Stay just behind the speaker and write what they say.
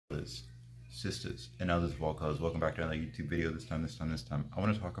brothers, sisters, and others of all colors. Welcome back to another YouTube video. This time, I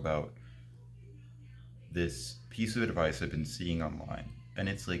want to talk about this piece of advice I've been seeing online. And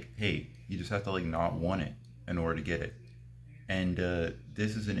it's like, hey, you just have to like not want it in order to get it. And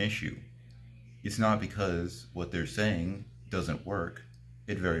this is an issue. It's not because what they're saying doesn't work.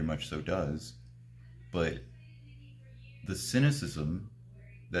 It very much so does. But the cynicism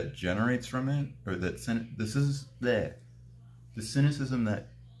that generates from it, or the cynicism that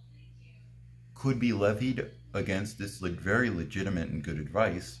could be levied against this like very legitimate and good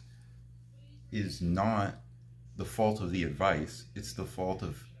advice is not the fault of the advice. It's the fault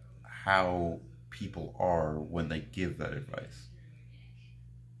of how people are when they give that advice,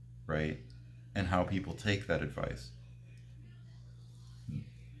 right? And how people take that advice.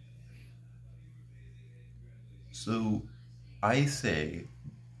 So I say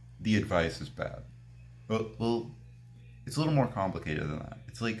the advice is bad. Well, it's a little more complicated than that.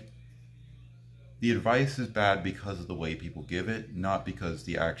 It's like the advice is bad because of the way people give it, not because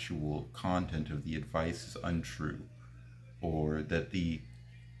the actual content of the advice is untrue, or that the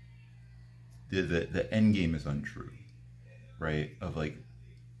end game is untrue, right? Of like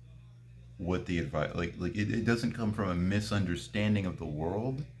what the advice, like it doesn't come from a misunderstanding of the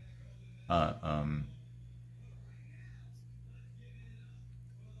world.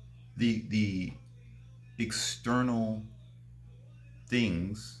 The external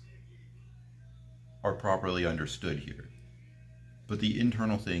things are properly understood here, but the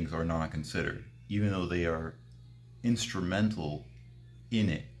internal things are not considered, even though they are instrumental in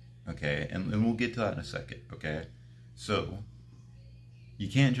it, okay? And we'll get to that in a second, okay? So, you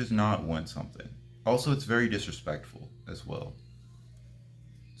can't just not want something. Also, it's very disrespectful as well.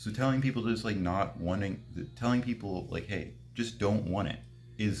 So telling people just like not wanting, telling people like, hey, just don't want it,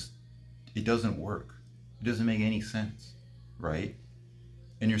 it doesn't work. It doesn't make any sense, right?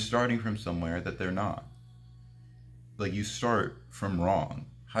 And you're starting from somewhere that they're not. Like, you start from wrong.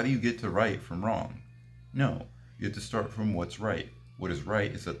 How do you get to right from wrong? No, you have to start from what's right. What is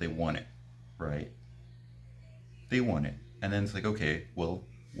right is that they want it, right? They want it. And then it's like, okay, well,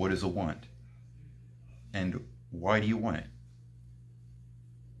 what is a want? And why do you want it?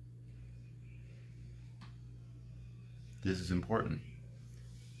 This is important.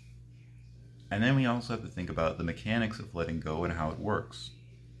 And then we also have to think about the mechanics of letting go and how it works.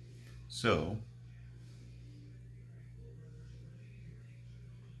 So,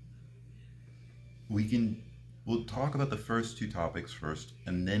 we'll talk about the first two topics first,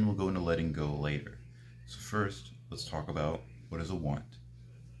 and then we'll go into letting go later. So first, let's talk about what is a want.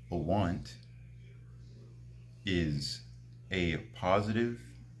 A want is a positive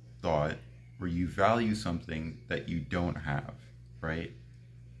thought where you value something that you don't have, right?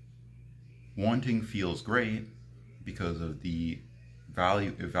 Wanting feels great because of the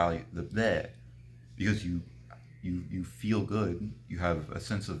because you feel good, you have a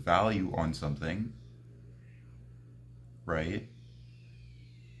sense of value on something, right?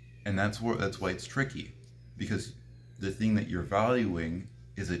 And that's why it's tricky, because the thing that you're valuing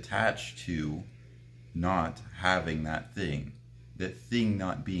is attached to not having that thing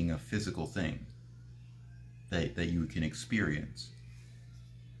not being a physical thing that you can experience.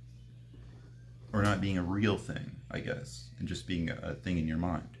 Or not being a real thing, I guess, and just being a thing in your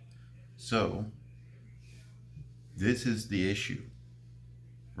mind. So, this is the issue,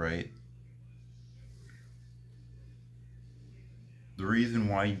 right? The reason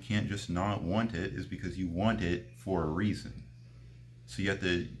why you can't just not want it is because you want it for a reason. So you have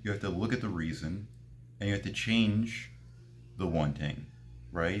to look at the reason, and you have to change the wanting,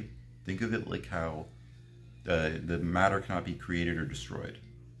 right? Think of it like how the matter cannot be created or destroyed,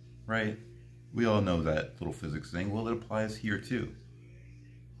 right? We all know that little physics thing. Well, it applies here too,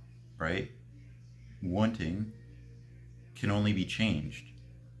 right? Wanting can only be changed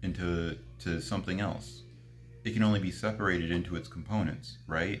into something else. It can only be separated into its components,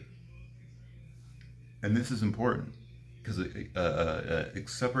 right? And this is important because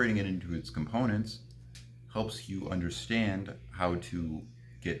separating it into its components helps you understand how to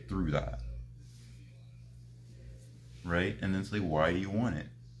get through that, right? And then say, why do you want it?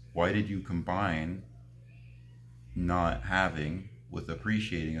 Why did you combine not having with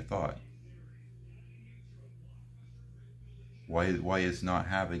appreciating a thought? Why is not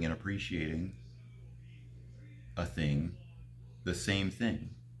having and appreciating a thing the same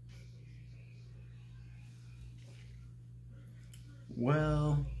thing?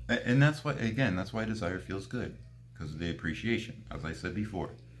 Well, and that's why desire feels good, because of the appreciation, as I said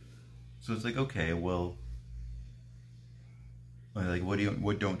before. So it's like, okay, well, like,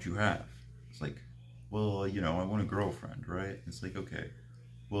 what don't you have? It's like, well, I want a girlfriend, right? It's like, okay,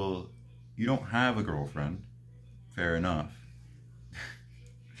 well, you don't have a girlfriend. Fair enough.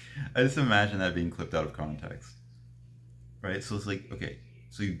 I just imagine that being clipped out of context. Right? So it's like, okay,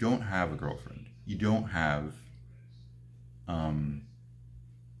 so you don't have a girlfriend. You don't have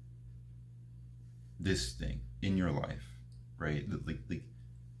this thing in your life, right? Like,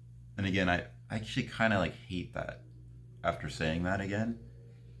 and again, I actually kind of like hate that after saying that again.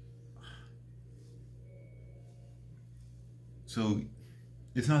 So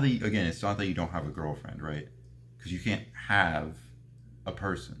it's not that again, it's not that you don't have a girlfriend, right? Because you can't have a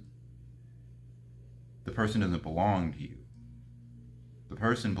person. The person doesn't belong to you. The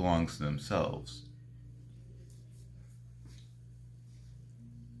person belongs to themselves.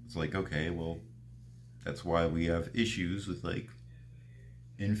 It's like, okay, well, that's why we have issues with like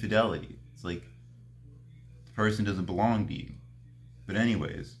infidelity. It's like the person doesn't belong to you. But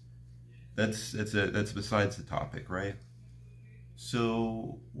anyways, that's besides the topic, right?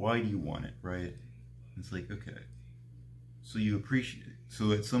 So why do you want it, right? It's like, okay, so you appreciate it.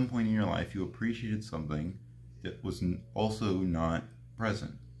 So at some point in your life you appreciated something that was also not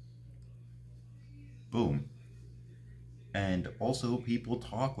present. Boom. And also people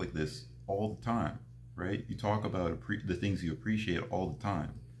talk like this all the time, right? You talk about the things you appreciate all the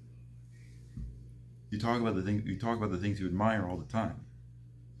time. You talk about the things you admire all the time.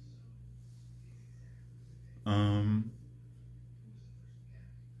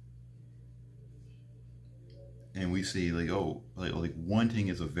 And we say like, oh, like wanting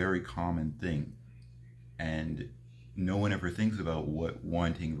is a very common thing, and no one ever thinks about what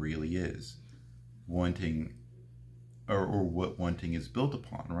wanting really is. Wanting, or what wanting is built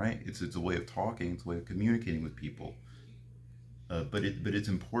upon, right? It's a way of talking, it's a way of communicating with people. But it's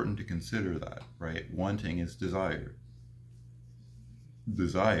important to consider that, right? Wanting is desire.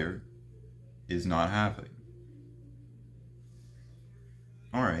 Desire is not having.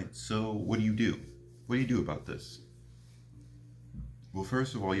 All right, so what do you do? What do you do about this? Well,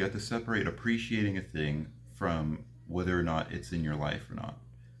 first of all, you have to separate appreciating a thing from whether or not it's in your life or not.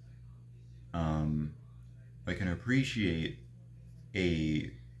 I can appreciate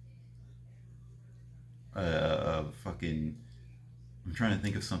a fucking, I'm trying to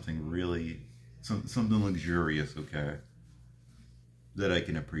think of something really, something luxurious, okay, that I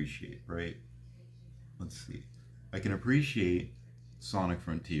can appreciate, right? Let's see. I can appreciate Sonic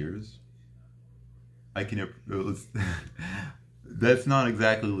Frontiers. I can, that's not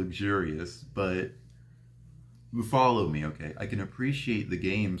exactly luxurious, but follow me, okay? I can appreciate the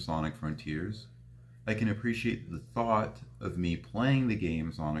game Sonic Frontiers. I can appreciate the thought of me playing the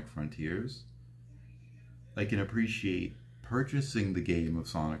game Sonic Frontiers. I can appreciate purchasing the game of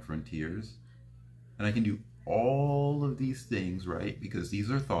Sonic Frontiers. And I can do all of these things, right? Because these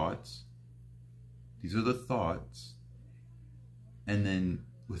are thoughts. These are the thoughts. And then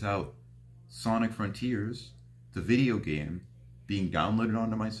without Sonic Frontiers, the video game, being downloaded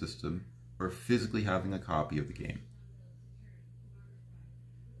onto my system, or physically having a copy of the game.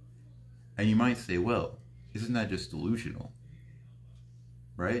 And you might say, well, isn't that just delusional?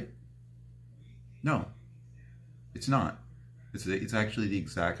 Right? No, it's not. It's actually the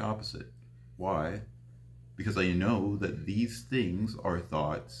exact opposite. Why? Because I know that these things are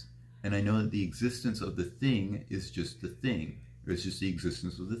thoughts, and I know that the existence of the thing is just the thing. It's just the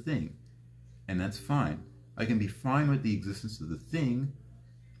existence of the thing. And that's fine. I can be fine with the existence of the thing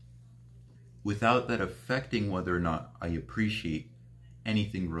without that affecting whether or not I appreciate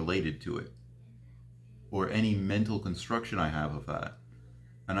anything related to it, or any mental construction I have of that.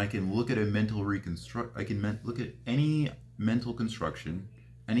 And I can look at a mental look at any mental construction,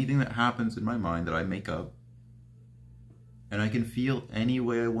 anything that happens in my mind that I make up, and I can feel any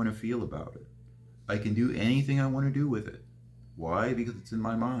way I want to feel about it. I can do anything I want to do with it. Why? Because it's in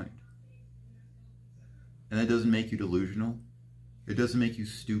my mind. And that doesn't make you delusional. It doesn't make you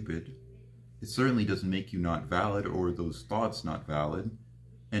stupid. It certainly doesn't make you not valid, or those thoughts not valid.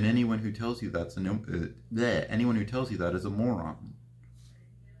 And anyone who tells you anyone who tells you that is a moron.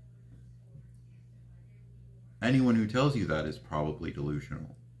 Anyone who tells you that is probably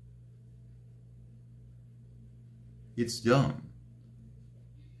delusional. It's dumb.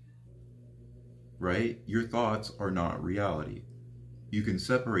 Right? Your thoughts are not reality. You can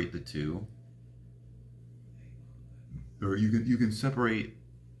separate the two, or you can separate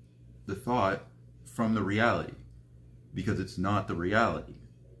the thought from the reality, because it's not the reality.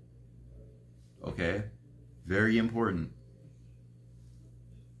 Okay? Very important.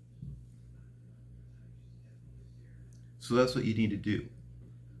 So that's what you need to do.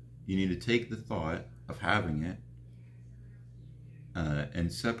 You need to take the thought of having it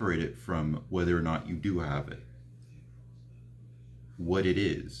and separate it from whether or not you do have it. what it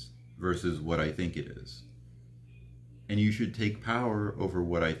is versus what I think it is. And you should take power over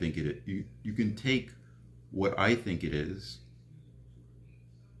what I think it is. You can take what I think it is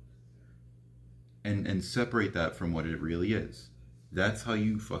and separate that from what it really is. That's how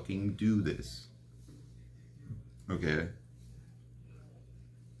you fucking do this. Okay?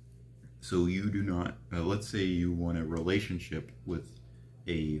 So you do not, let's say you want a relationship with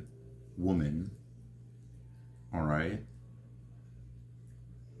a woman, alright?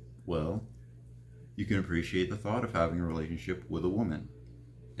 Well, you can appreciate the thought of having a relationship with a woman.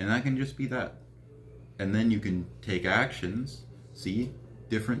 And that can just be that. And then you can take actions, see?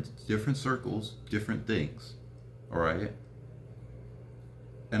 Different circles, different things, alright?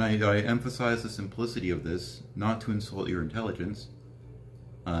 And I emphasize the simplicity of this, not to insult your intelligence,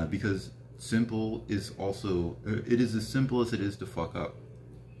 because simple is also, it is as simple as it is to fuck up.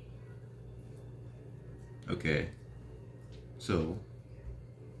 Okay, so,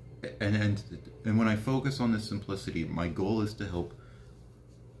 and when I focus on this simplicity, my goal is to help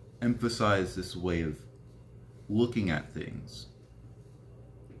emphasize this way of looking at things,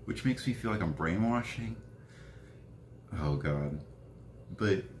 which makes me feel like I'm brainwashing. Oh God.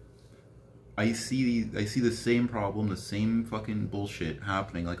 But I see the same problem, the same fucking bullshit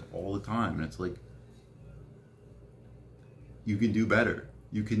happening like all the time, and it's like, you can do better.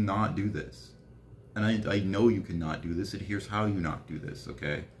 You cannot do this. And I know you cannot do this, and here's how you not do this,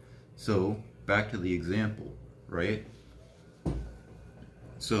 okay? So, back to the example, right?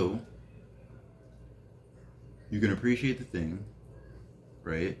 So, you can appreciate the thing,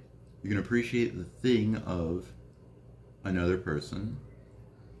 right? You can appreciate the thing of another person.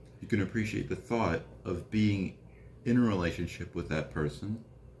 You can appreciate the thought of being in a relationship with that person.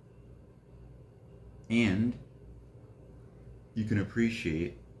 And you can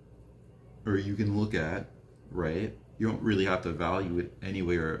appreciate, or you can look at, right? You don't really have to value it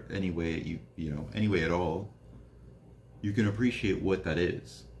anyway or any way any way at all. You can appreciate what that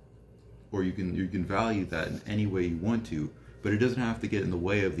is. Or you can value that in any way you want to, but it doesn't have to get in the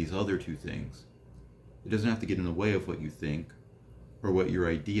way of these other two things. It doesn't have to get in the way of what you think, or what your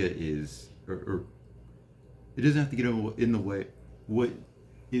idea is, or it doesn't have to get in the way. What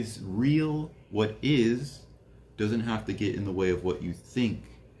is real, what is, doesn't have to get in the way of what you think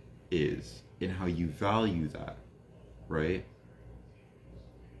is, and how you value that, right?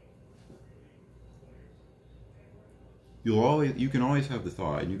 You can always have the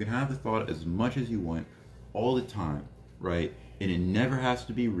thought, and you can have the thought as much as you want, all the time, right? And it never has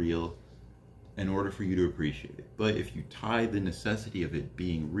to be real in order for you to appreciate it. But if you tie the necessity of it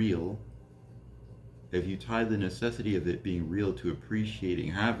being real, to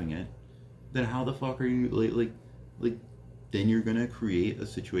appreciating having it, then how the fuck are you, like then you're gonna create a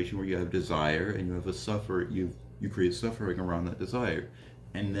situation where you have desire and you have you create suffering around that desire.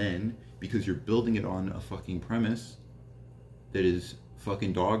 And then, because you're building it on a fucking premise that is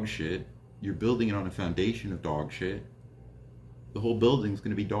fucking dog shit, you're building it on a foundation of dog shit, the whole building's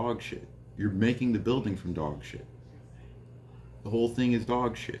gonna be dog shit. You're making the building from dog shit. The whole thing is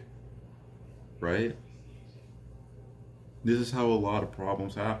dog shit, right? This is how a lot of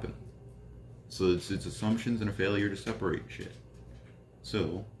problems happen. So it's assumptions and a failure to separate shit.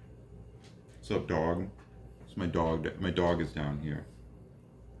 So, what's up, dog? It's my dog. My dog is down here.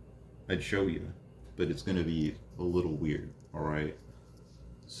 I'd show you, but it's gonna be a little weird, all right?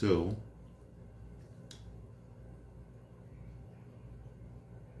 So,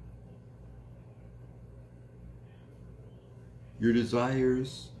 your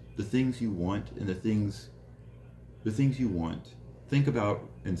desires, the things you want, and the things you want, think about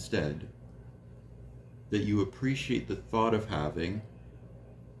instead that you appreciate the thought of having,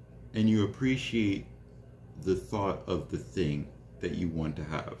 and you appreciate the thought of the thing that you want to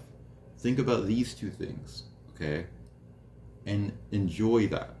have. Think about these two things, okay? And enjoy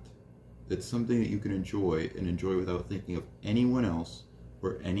that. That's something that you can enjoy, and enjoy without thinking of anyone else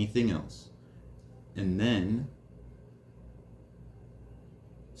or anything else. And then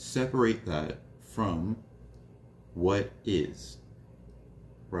separate that from what is,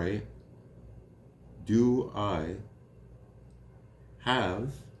 right? Do I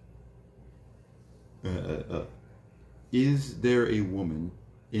have, is there a woman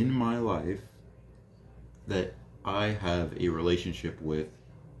in my life that I have a relationship with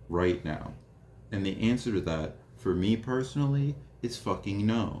right now? And the answer to that, for me personally, is fucking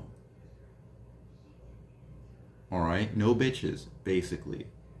no. Alright? No bitches, basically.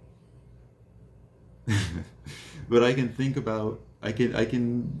 But I can think about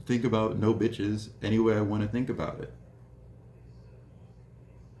no bitches any way I want to think about it.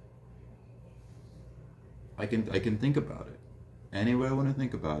 I can think about it. any way I want to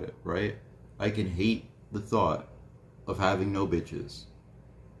think about it, right? I can hate the thought of having no bitches.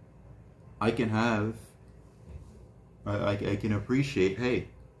 I can have, I can appreciate, hey,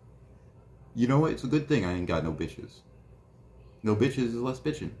 you know what? It's a good thing I ain't got no bitches. No bitches is less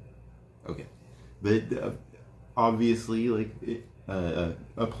bitching. Okay. But obviously, like,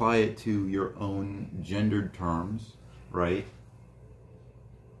 apply it to your own gendered terms, right?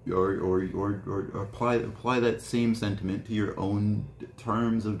 Or apply that same sentiment to your own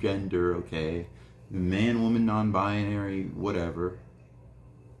terms of gender, okay? Man, woman, non-binary, whatever,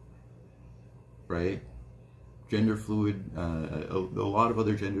 right? Gender fluid, a lot of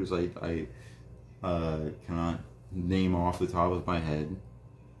other genders I cannot name off the top of my head,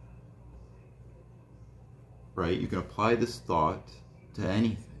 right? You can apply this thought to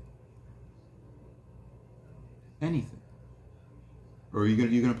anything. Anything. Or you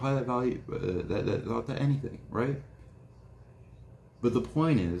can apply that value, that thought to anything, right? But the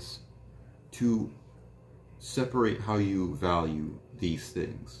point is to separate how you value these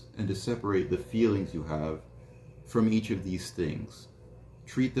things and to separate the feelings you have from each of these things.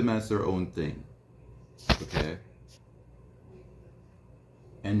 Treat them as their own thing, okay?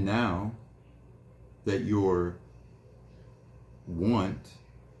 And now that your want,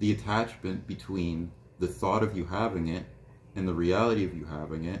 the attachment between the thought of you having it and the reality of you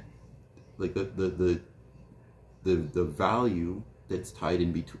having it, like the value that's tied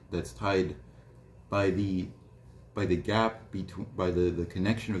in between, that's tied by the gap between, by the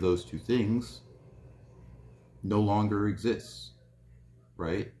connection of those two things, no longer exists,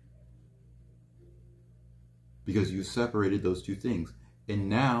 right? Because you separated those two things, and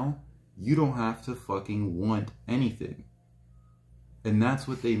now you don't have to fucking want anything. And that's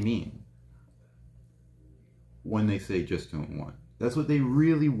what they mean when they say just don't want. That's what they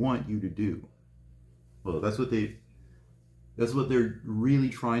really want you to do. Well, that's what they're really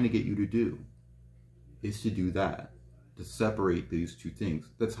trying to get you to do, is to do that, to separate these two things.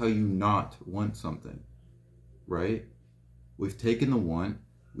 That's how you not want something, right? We've taken the want,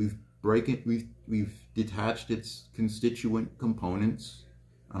 we've detached its constituent components.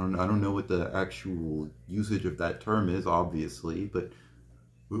 I don't know what the actual usage of that term is, obviously, but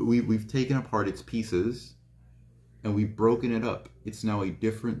we've taken apart its pieces and we've broken it up. It's now a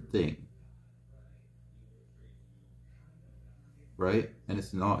different thing, right? And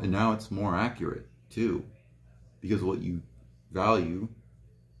it's not, and now it's more accurate too, because what you value,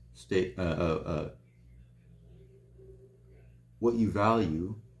 what you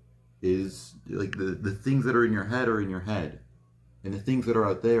value is like the things that are in your head are in your head, and the things that are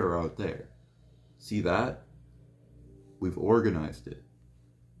out there are out there. See that? We've organized it.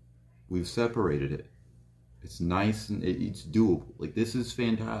 We've separated it. It's nice and it's doable. Like, this is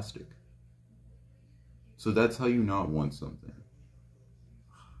fantastic. So that's how you not want something.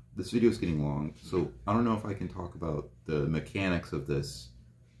 This video is getting long, so I don't know if I can talk about the mechanics of this,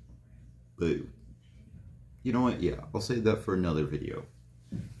 but you know what? Yeah, I'll save that for another video.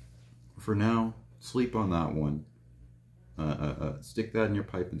 For now, sleep on that one. Stick that in your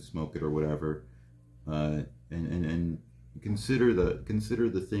pipe and smoke it or whatever, and consider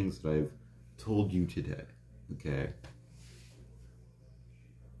the things that I've told you today. Okay.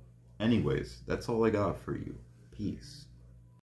 Anyways, that's all I got for you. Peace.